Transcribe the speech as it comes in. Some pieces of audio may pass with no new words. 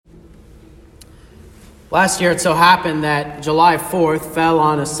Last year it so happened that July 4th fell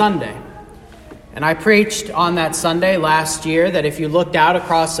on a Sunday. And I preached on that Sunday last year that if you looked out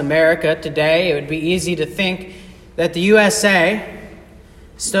across America today, it would be easy to think that the USA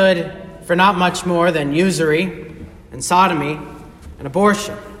stood for not much more than usury and sodomy and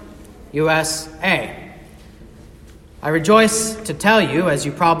abortion. USA. I rejoice to tell you, as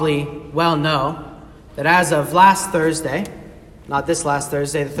you probably well know, that as of last Thursday, not this last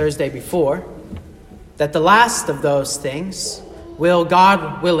Thursday, the Thursday before, that the last of those things will,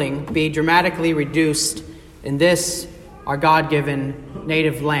 God willing, be dramatically reduced in this, our God-given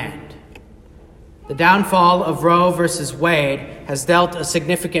native land. The downfall of Roe versus Wade has dealt a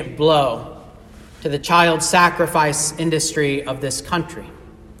significant blow to the child sacrifice industry of this country.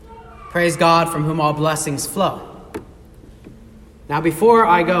 Praise God, from whom all blessings flow. Now, before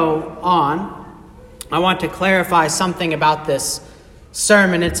I go on, I want to clarify something about this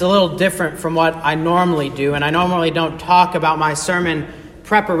sermon. It's a little different from what I normally do, and I normally don't talk about my sermon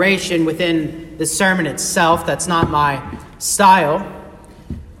preparation within the sermon itself. That's not my style.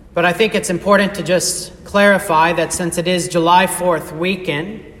 But I think it's important to just clarify that since it is July 4th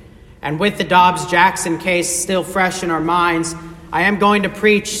weekend, and with the Dobbs-Jackson case still fresh in our minds, I am going to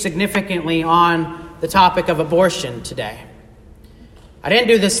preach significantly on the topic of abortion today. I didn't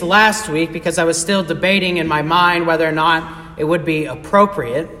do this last week because I was still debating in my mind whether or not it would be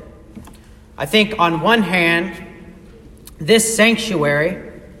appropriate. I think on one hand, this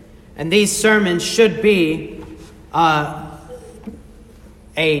sanctuary and these sermons should be be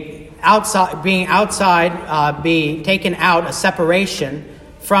taken out, a separation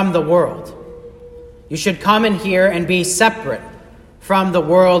from the world. You should come in here and be separate from the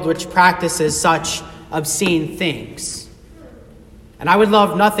world which practices such obscene things. And I would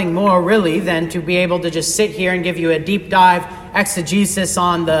love nothing more, really, than to be able to just sit here and give you a deep dive exegesis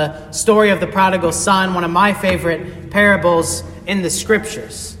on the story of the prodigal son, one of my favorite parables in the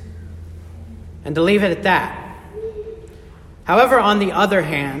scriptures, and to leave it at that. However, on the other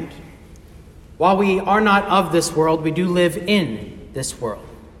hand, while we are not of this world, we do live in this world.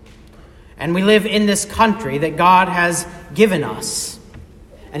 And we live in this country that God has given us.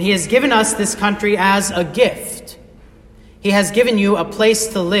 And He has given us this country as a gift. He has given you a place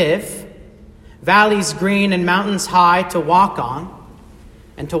to live, valleys green and mountains high to walk on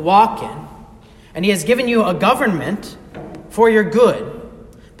and to walk in. And He has given you a government for your good.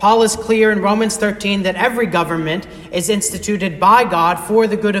 Paul is clear in Romans 13 that every government is instituted by God for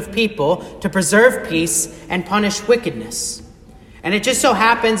the good of people to preserve peace and punish wickedness. And it just so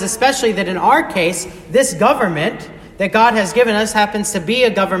happens, especially that in our case, this government that God has given us happens to be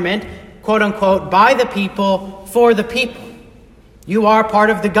a government, quote unquote, by the people, for the people. You are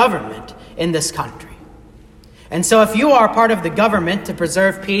part of the government in this country. And so if you are part of the government to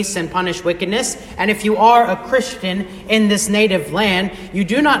preserve peace and punish wickedness, and if you are a Christian in this native land, you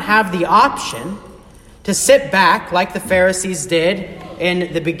do not have the option to sit back like the Pharisees did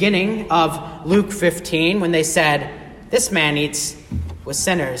in the beginning of Luke 15 when they said, "This man eats with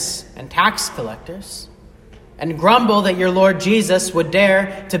sinners and tax collectors," and grumble that your Lord Jesus would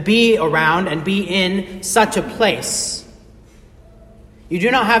dare to be around and be in such a place. You do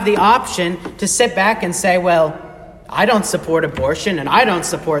not have the option to sit back and say, well, I don't support abortion and I don't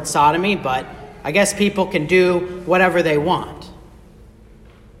support sodomy, but I guess people can do whatever they want.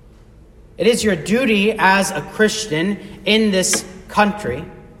 It is your duty as a Christian in this country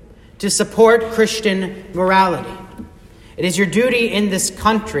to support Christian morality. It is your duty in this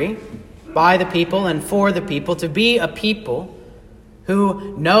country, by the people and for the people, to be a people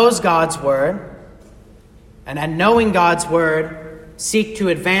who knows God's word, and knowing God's word, seek to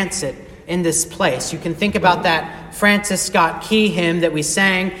advance it in this place. You can think about that Francis Scott Key hymn that we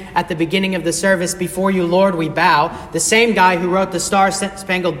sang at the beginning of the service, "Before You, Lord, We Bow." The same guy who wrote the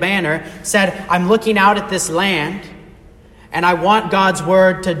Star-Spangled Banner said, I'm looking out at this land and I want God's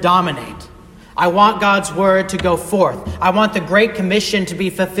word to dominate. I want God's word to go forth. I want the Great Commission to be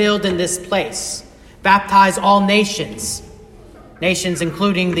fulfilled in this place. Baptize all nations. Nations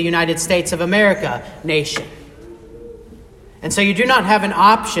including the United States of America nation. And so you do not have an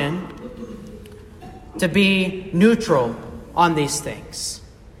option to be neutral on these things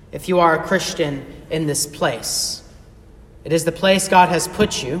if you are a Christian in this place. It is the place God has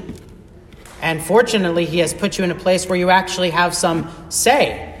put you. And fortunately, He has put you in a place where you actually have some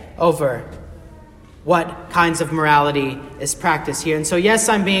say over what kinds of morality is practiced here. And so, yes,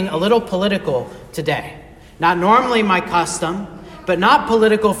 I'm being a little political today. Not normally my custom, but not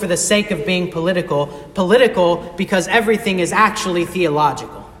political for the sake of being political. Political because everything is actually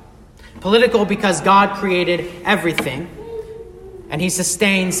theological. Political because God created everything. and he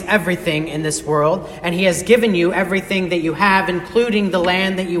sustains everything in this world, and he has given you everything that you have, including the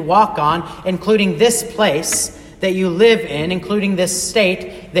land that you walk on, including this place that you live in, including this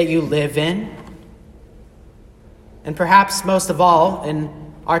state that you live in. And perhaps most of all,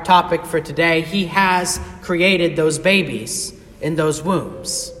 in our topic for today, he has created those babies in those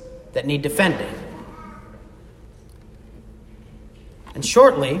wombs that need defending. And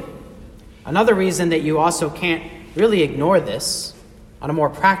shortly, another reason that you also can't really ignore this on a more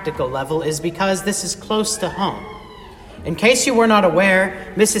practical level is because this is close to home. In case you were not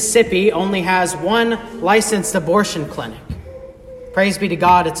aware, Mississippi only has one licensed abortion clinic. Praise be to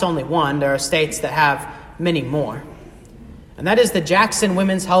God, it's only one. There are states that have many more. And that is the Jackson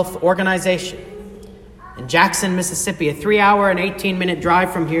Women's Health Organization. In Jackson, Mississippi, a 3-hour and 18-minute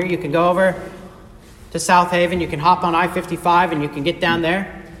drive from here. You can go over to South Haven, you can hop on I-55, and you can get down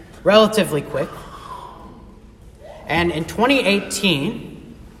there relatively quick. And in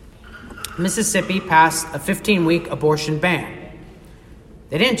 2018, Mississippi passed a 15-week abortion ban.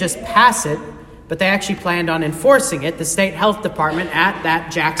 They didn't just pass it, but they actually planned on enforcing it, the state health department at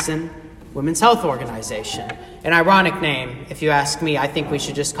that Jackson Women's Health Organization. An ironic name, if you ask me. I think we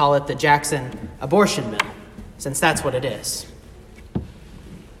should just call it the Jackson Abortion Mill, since that's what it is.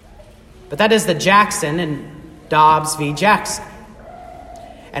 But that is the Jackson and Dobbs v. Jackson.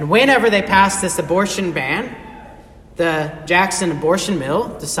 And whenever they passed this abortion ban, the Jackson Abortion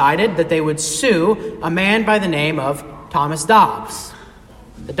Mill decided that they would sue a man by the name of Thomas Dobbs.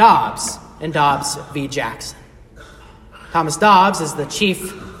 The Dobbs and Dobbs v. Jackson. Thomas Dobbs is the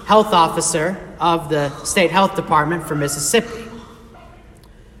chief health officer of the state health department for Mississippi.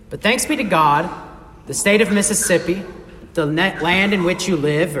 But thanks be to God, the state of Mississippi, the land in which you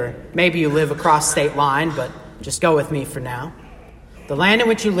live, or maybe you live across state line, but just go with me for now. The land in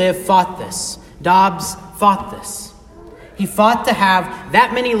which you live fought this. Dobbs fought this. He fought to have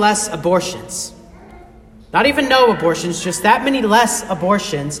that many less abortions. Not even no abortions, just that many less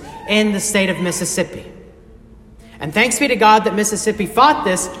abortions in the state of Mississippi. And thanks be to God that Mississippi fought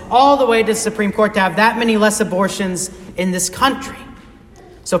this all the way to the Supreme Court to have that many less abortions in this country.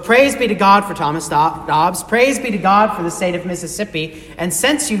 So praise be to God for Thomas Dobbs. Praise be to God for the state of Mississippi. And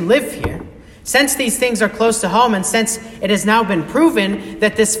since you live here, since these things are close to home, and since it has now been proven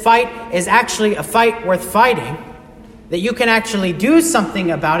that this fight is actually a fight worth fighting, that you can actually do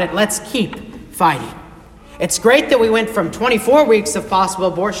something about it, let's keep fighting. It's great that we went from 24 weeks of possible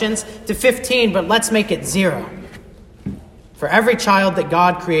abortions to 15, but let's make it 0. For every child that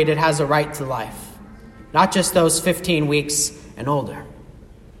God created has a right to life, not just those 15 weeks and older.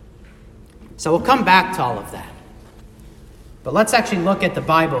 So we'll come back to all of that. But let's actually look at the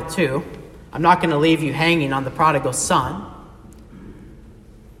Bible too. I'm not going to leave you hanging on the prodigal son.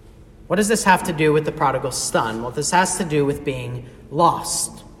 What does this have to do with the prodigal son? Well, this has to do with being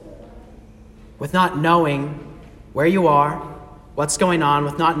lost, with not knowing where you are, what's going on,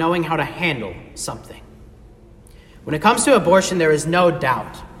 with not knowing how to handle something. When it comes to abortion, there is no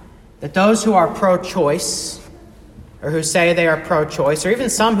doubt that those who are pro-choice, or who say they are pro-choice, or even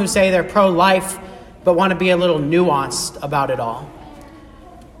some who say they're pro-life but want to be a little nuanced about it all,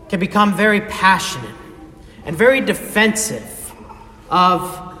 can become very passionate and very defensive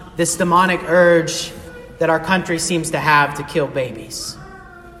of this demonic urge that our country seems to have to kill babies.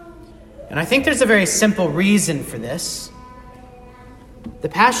 And I think there's a very simple reason for this. The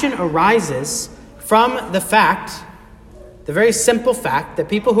passion arises from the very simple fact that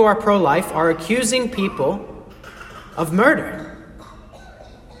people who are pro-life are accusing people of murder.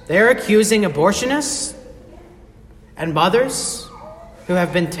 They're accusing abortionists and mothers who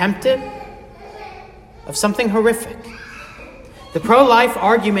have been tempted of something horrific. The pro-life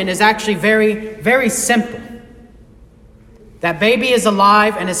argument is actually very, very simple. That baby is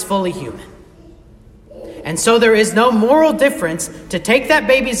alive and is fully human. And so there is no moral difference to take that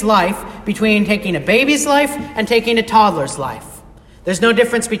baby's life between taking a baby's life and taking a toddler's life. There's no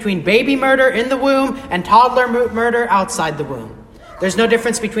difference between baby murder in the womb and toddler murder outside the womb. There's no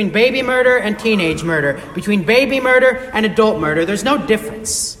difference between baby murder and teenage murder, between baby murder and adult murder. There's no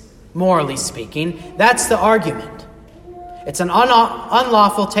difference, morally speaking. That's the argument. It's an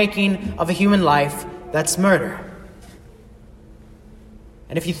unlawful taking of a human life. That's murder.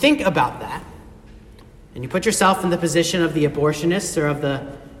 And if you think about that, and you put yourself in the position of the abortionist or of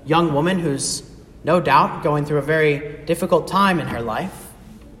the young woman who's no doubt going through a very difficult time in her life,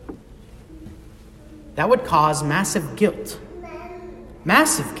 that would cause massive guilt.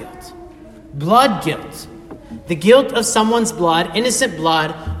 Massive guilt. Blood guilt. The guilt of someone's blood, innocent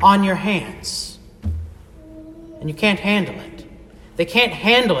blood, on your hands. And you can't handle it. They can't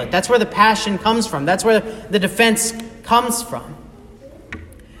handle it. That's where the passion comes from. That's where the defense comes from.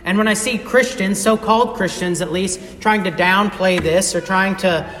 And when I see Christians, so-called Christians at least, trying to downplay this or trying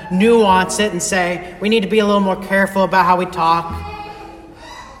to nuance it and say, we need to be a little more careful about how we talk.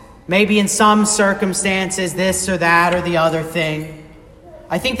 Maybe in some circumstances, this or that or the other thing.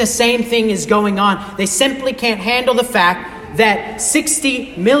 I think the same thing is going on. They simply can't handle the fact that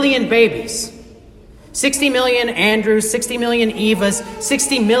 60 million babies, 60 million Andrews, 60 million Evas,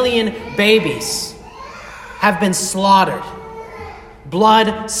 60 million babies have been slaughtered.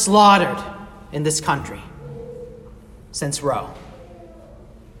 Blood slaughtered in this country since Roe.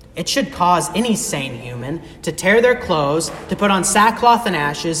 It should cause any sane human to tear their clothes, to put on sackcloth and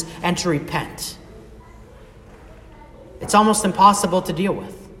ashes, and to repent. It's almost impossible to deal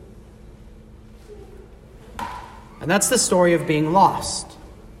with. And that's the story of being lost.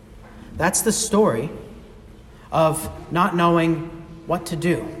 That's the story of not knowing what to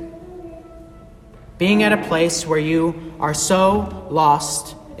do. Being at a place where you are so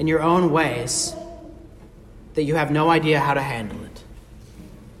lost in your own ways that you have no idea how to handle it.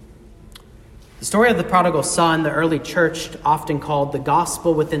 The story of the prodigal son, the early church often called the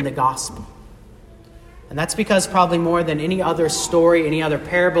gospel within the gospel. And that's because probably more than any other story, any other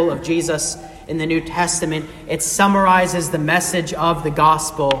parable of Jesus in the New Testament, it summarizes the message of the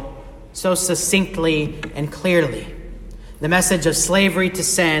gospel so succinctly and clearly. The message of slavery to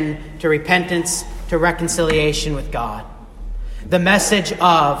sin, to repentance, to reconciliation with God. The message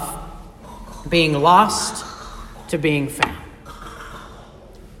of being lost to being found.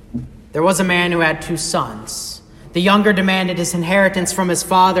 There was a man who had 2 sons. The younger demanded his inheritance from his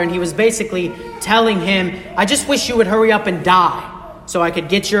father, and he was basically telling him, I just wish you would hurry up and die so I could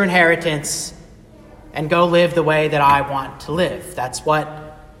get your inheritance and go live the way that I want to live. That's what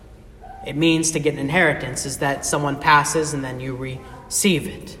it means to get an inheritance, is that someone passes and then you receive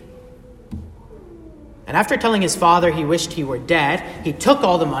it. And after telling his father he wished he were dead, he took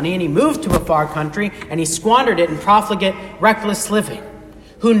all the money and he moved to a far country and he squandered it in profligate, reckless living.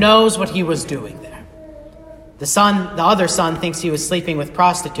 Who knows what he was doing there? The other son thinks he was sleeping with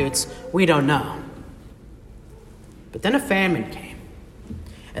prostitutes. We don't know. But then a famine came.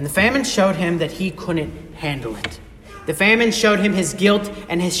 And the famine showed him that he couldn't handle it. The famine showed him his guilt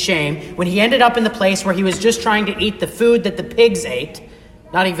and his shame when he ended up in the place where he was just trying to eat the food that the pigs ate,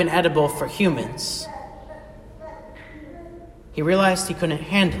 not even edible for humans. He realized he couldn't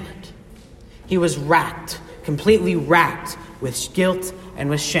handle it. He was racked, completely racked with guilt and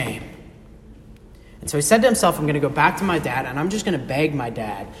with shame. And so he said to himself, I'm going to go back to my dad and I'm just going to beg my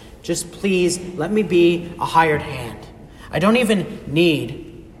dad, just please let me be a hired hand. I don't even need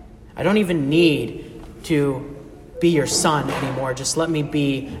to be your son anymore. Just let me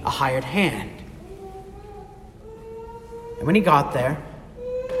be a hired hand. And when he got there,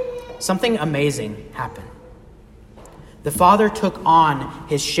 something amazing happened. The father took on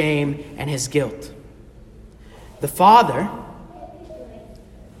his shame and his guilt. The father,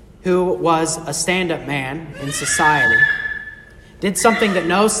 who was a stand-up man in society, did something that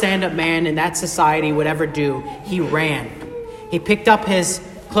no stand-up man in that society would ever do. He ran. He picked up his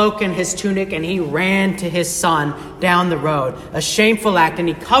cloak and his tunic and he ran to his son down the road. A shameful act, and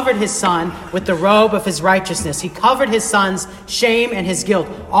he covered his son with the robe of his righteousness. He covered his son's shame and his guilt,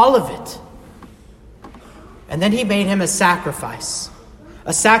 all of it. And then he made him a sacrifice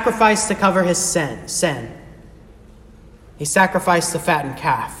to cover his sin. He sacrificed the fattened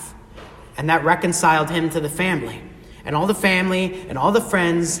calf, and that reconciled him to the family. And all the family and all the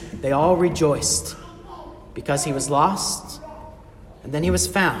friends, they all rejoiced because he was lost and then he was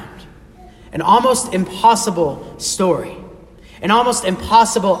found. An almost impossible story, an almost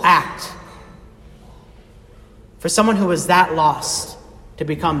impossible act for someone who was that lost to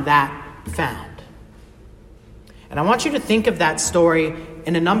become that found. And I want you to think of that story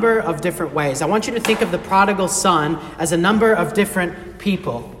in a number of different ways. I want you to think of the prodigal son as a number of different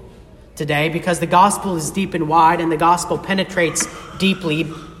people today, because the gospel is deep and wide and the gospel penetrates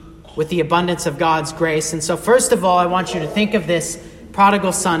deeply with the abundance of God's grace. And so first of all, I want you to think of this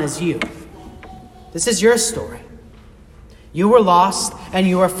prodigal son as you. This is your story. You were lost and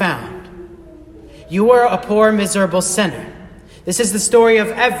you were found. You were a poor, miserable sinner. This is the story of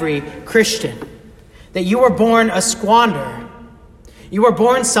every Christian. That you were born a squanderer. You were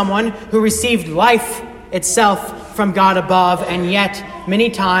born someone who received life itself from God above, and yet many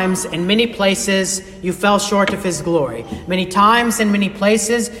times in many places you fell short of his glory. Many times in many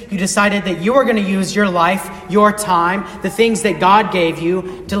places you decided that you were going to use your life, your time, the things that God gave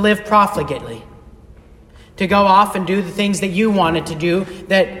you to live profligately. To go off and do the things that you wanted to do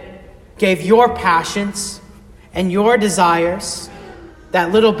that gave your passions and your desires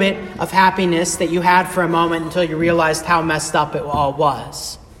that little bit of happiness that you had for a moment until you realized how messed up it all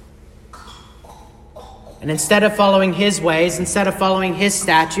was. And instead of following his ways, instead of following his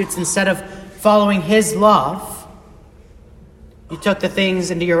statutes, instead of following his love, you took the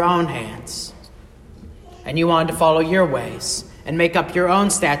things into your own hands. And you wanted to follow your ways and make up your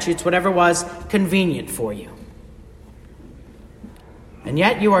own statutes, whatever was convenient for you. And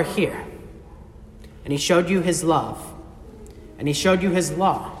yet you are here. And he showed you his love. And he showed you his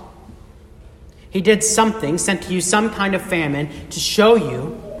law. He did something, sent to you some kind of famine to show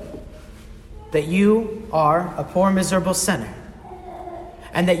you that you are a poor, miserable sinner.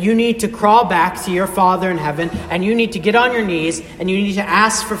 And that you need to crawl back to your Father in heaven, and you need to get on your knees, and you need to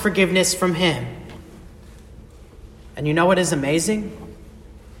ask for forgiveness from him. And you know what is amazing?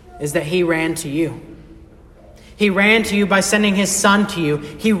 Is that he ran to you. He ran to you by sending his Son to you.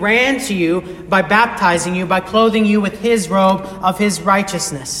 He ran to you by baptizing you, by clothing you with his robe of his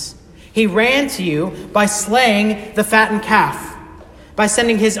righteousness. He ran to you by slaying the fattened calf, by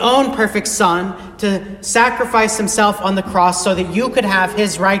sending his own perfect Son to sacrifice himself on the cross so that you could have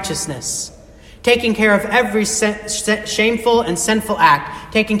his righteousness, taking care of every shameful and sinful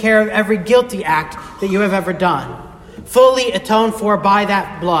act, taking care of every guilty act that you have ever done, fully atoned for by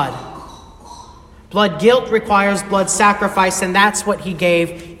that blood. Blood guilt requires blood sacrifice, and that's what he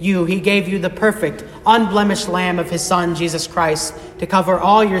gave you. He gave you the perfect, unblemished Lamb of his Son, Jesus Christ, to cover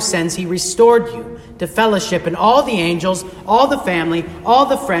all your sins. He restored you to fellowship, and all the angels, all the family, all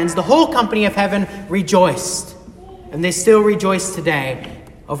the friends, the whole company of heaven rejoiced. And they still rejoice today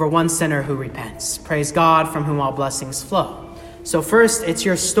over one sinner who repents. Praise God, from whom all blessings flow. So first, it's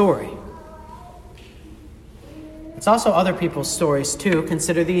your story. It's also other people's stories too.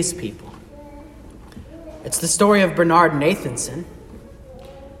 Consider these people. It's the story of Bernard Nathanson.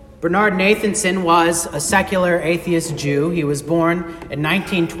 Bernard Nathanson was a secular atheist Jew. He was born in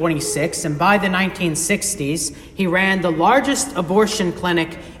 1926, and by the 1960s, he ran the largest abortion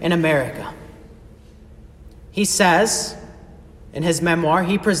clinic in America. He says, in his memoir,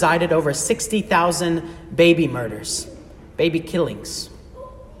 he presided over 60,000 baby murders, baby killings.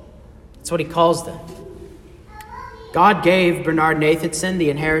 That's what he calls them. God gave Bernard Nathanson the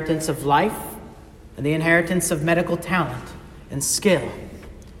inheritance of life and the inheritance of medical talent and skill.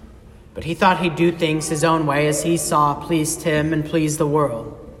 But he thought he'd do things his own way as he saw pleased him and pleased the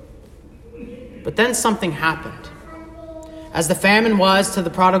world. But then something happened. As the famine was to the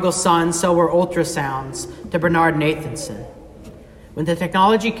prodigal son, so were ultrasounds to Bernard Nathanson. When the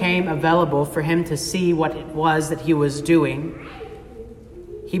technology came available for him to see what it was that he was doing,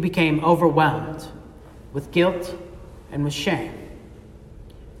 he became overwhelmed with guilt and with shame.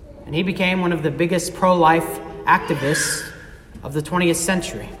 And he became one of the biggest pro-life activists of the 20th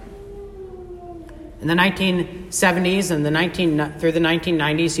century. In the 1970s and through the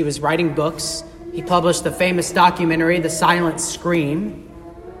 1990s, he was writing books. He published the famous documentary, The Silent Scream,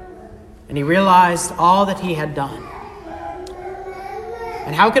 and he realized all that he had done.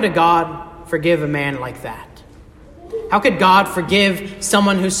 And how could a God forgive a man like that? How could God forgive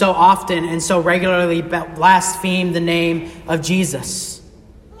someone who so often and so regularly blasphemed the name of Jesus,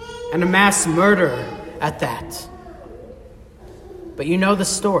 and a mass murderer at that? But you know the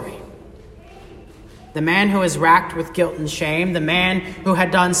story. The man who is racked with guilt and shame, the man who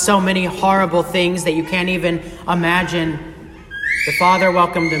had done so many horrible things that you can't even imagine, the Father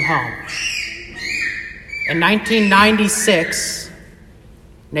welcomed him home. In 1996,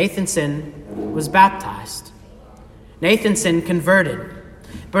 Nathanson was baptized. Nathanson converted.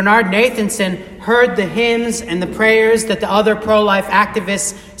 Bernard Nathanson heard the hymns and the prayers that the other pro-life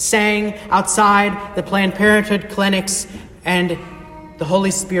activists sang outside the Planned Parenthood clinics, and the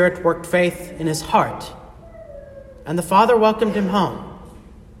Holy Spirit worked faith in his heart. And the Father welcomed him home.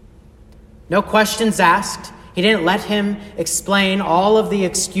 No questions asked. He didn't let him explain all of the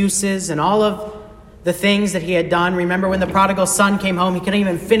excuses and all of the things that he had done. Remember when the prodigal son came home, he couldn't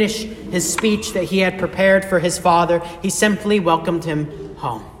even finish his speech that he had prepared for his father. He simply welcomed him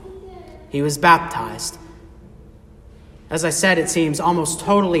home. He was baptized. As I said, it seems almost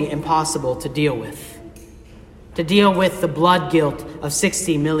totally impossible to deal with. To deal with the blood guilt of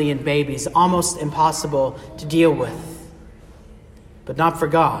 60 million babies, almost impossible to deal with. But not for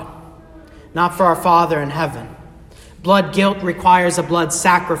God, not for our Father in heaven. Blood guilt requires a blood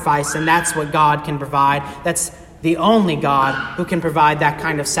sacrifice, and that's what God can provide. That's the only God who can provide that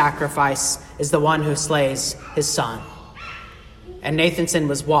kind of sacrifice, is the one who slays his son. And Nathanson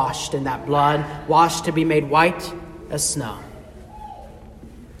was washed in that blood, washed to be made white as snow.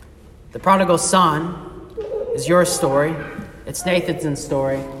 The prodigal son is your story. It's Nathanson's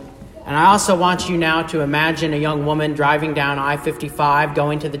story. And I also want you now to imagine a young woman driving down I-55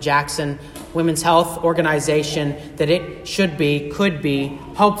 going to the Jackson Women's Health Organization that it should be, could be,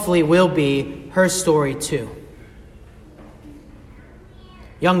 hopefully will be her story too.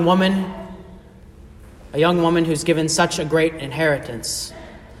 A young woman who's given such a great inheritance,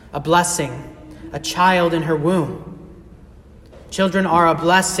 a blessing, a child in her womb. Children are a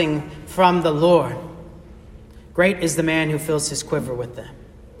blessing from the Lord. Great is the man who fills his quiver with them.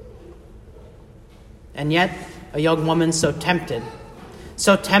 And yet, a young woman so tempted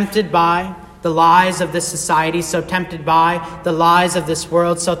by the lies of this society, so tempted by the lies of this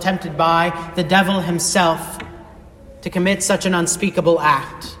world, so tempted by the devil himself to commit such an unspeakable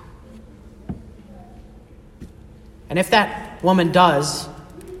act. And if that woman does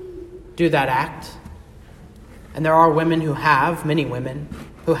do that act, and there are women who have, many women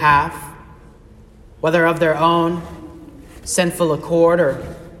who have, whether of their own sinful accord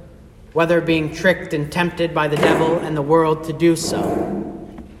or whether being tricked and tempted by the devil and the world to do so,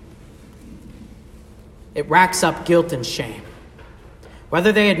 it racks up guilt and shame.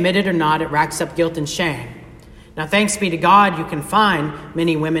 Whether they admit it or not, it racks up guilt and shame. Now, thanks be to God, you can find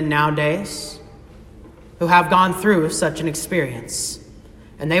many women nowadays who have gone through such an experience.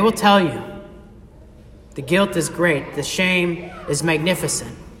 And they will tell you, the guilt is great, the shame is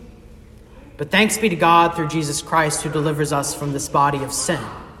magnificent. But thanks be to God through Jesus Christ who delivers us from this body of sin.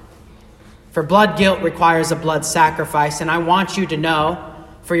 For blood guilt requires a blood sacrifice, and I want you to know,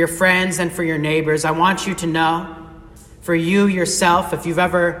 for your friends and for your neighbors, I want you to know, for you yourself, if you've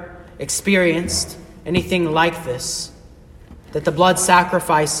ever experienced anything like this, that the blood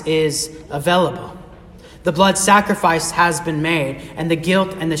sacrifice is available. The blood sacrifice has been made, and the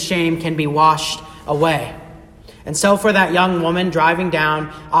guilt and the shame can be washed away. And so for that young woman driving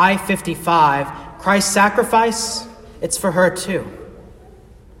down I-55, Christ's sacrifice, it's for her too.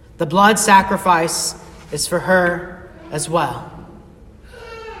 The blood sacrifice is for her as well.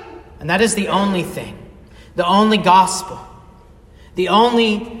 And that is the only thing, the only gospel, the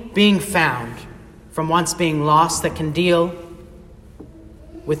only being found from once being lost that can deal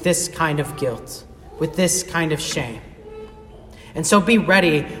with this kind of guilt, with this kind of shame. And so be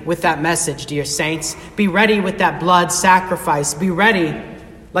ready with that message, dear saints. Be ready with that blood sacrifice. Be ready,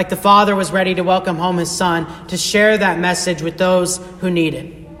 like the Father was ready to welcome home his Son, to share that message with those who need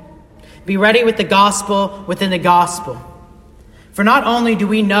it. Be ready with the gospel within the gospel. For not only do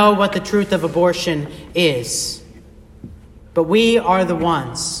we know what the truth of abortion is, but we are the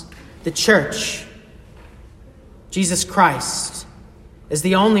ones, the church, Jesus Christ, is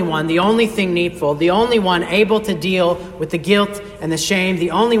the only one, the only thing needful, the only one able to deal with the guilt and the shame,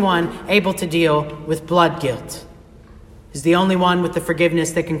 the only one able to deal with blood guilt. Is the only one with the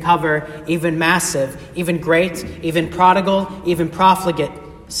forgiveness that can cover even massive, even great, even prodigal, even profligate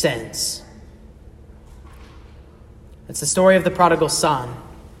sins. It's the story of the prodigal son.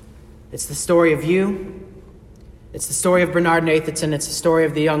 It's the story of you. It's the story of Bernard Nathanson. It's the story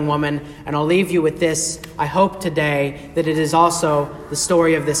of the young woman. And I'll leave you with this. I hope today that it is also the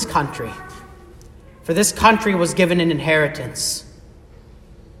story of this country. For this country was given an inheritance.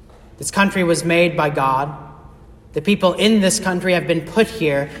 This country was made by God. The people in this country have been put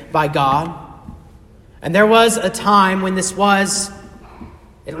here by God. And there was a time when this was,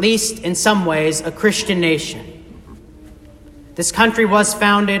 at least in some ways, a Christian nation. This country was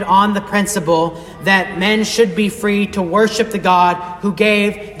founded on the principle that men should be free to worship the God who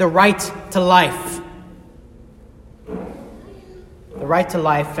gave the right to life. The right to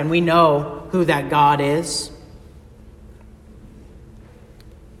life, and we know who that God is.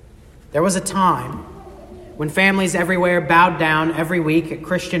 There was a time when families everywhere bowed down every week at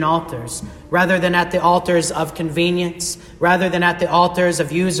Christian altars, rather than at the altars of convenience, rather than at the altars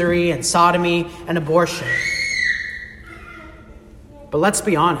of usury and sodomy and abortion. But let's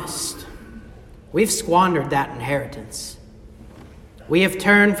be honest, we've squandered that inheritance. We have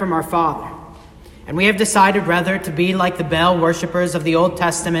turned from our Father, and we have decided rather to be like the Baal worshippers of the Old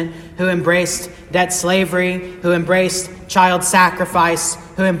Testament who embraced debt slavery, who embraced child sacrifice,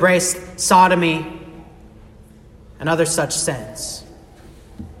 who embraced sodomy and other such sins.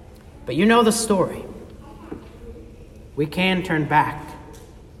 But you know the story. We can turn back.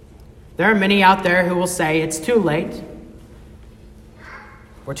 There are many out there who will say it's too late.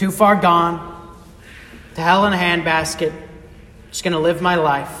 We're too far gone. To hell in a handbasket. Just going to live my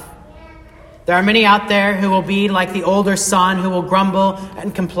life. There are many out there who will be like the older son, who will grumble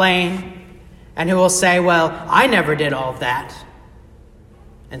and complain, and who will say, well, I never did all of that.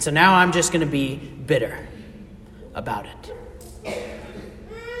 And so now I'm just going to be bitter about it.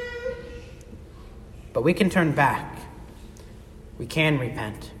 But we can turn back. We can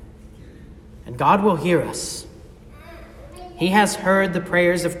repent. And God will hear us. He has heard the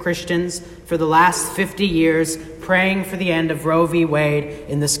prayers of Christians for the last 50 years praying for the end of Roe v. Wade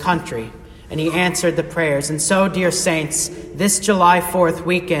in this country. and he answered the prayers. And so, dear saints, this July 4th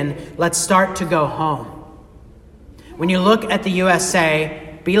weekend, let's start to go home. When you look at the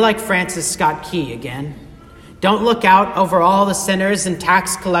USA, be like Francis Scott Key again. Don't look out over all the sinners and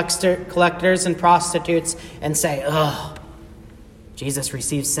tax collectors and prostitutes and say, ugh, Jesus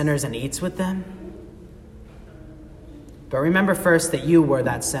receives sinners and eats with them. But remember first that you were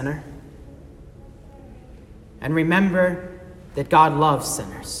that sinner. And remember that God loves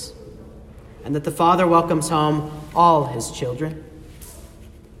sinners, and that the Father welcomes home all his children.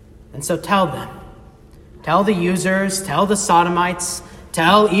 And so tell them. Tell the users, tell the sodomites,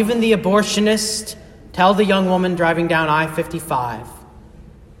 tell even the abortionist, tell the young woman driving down I-55.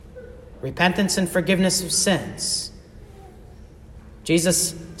 Repentance and forgiveness of sins.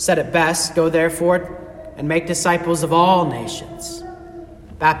 Jesus said it best, go therefore and make disciples of all nations,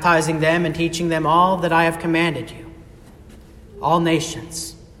 baptizing them and teaching them all that I have commanded you. All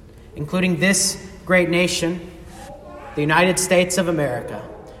nations, including this great nation, the United States of America,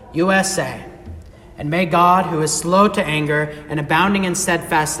 USA. And may God, who is slow to anger and abounding in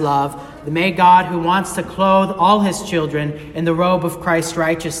steadfast love, may God, who wants to clothe all his children in the robe of Christ's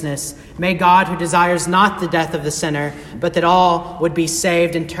righteousness, may God, who desires not the death of the sinner, but that all would be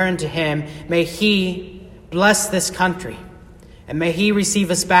saved and turn to him, may he bless this country, and may he receive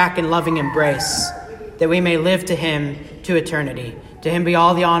us back in loving embrace, that we may live to him to eternity. To him be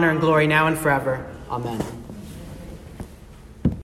all the honor and glory now and forever. Amen.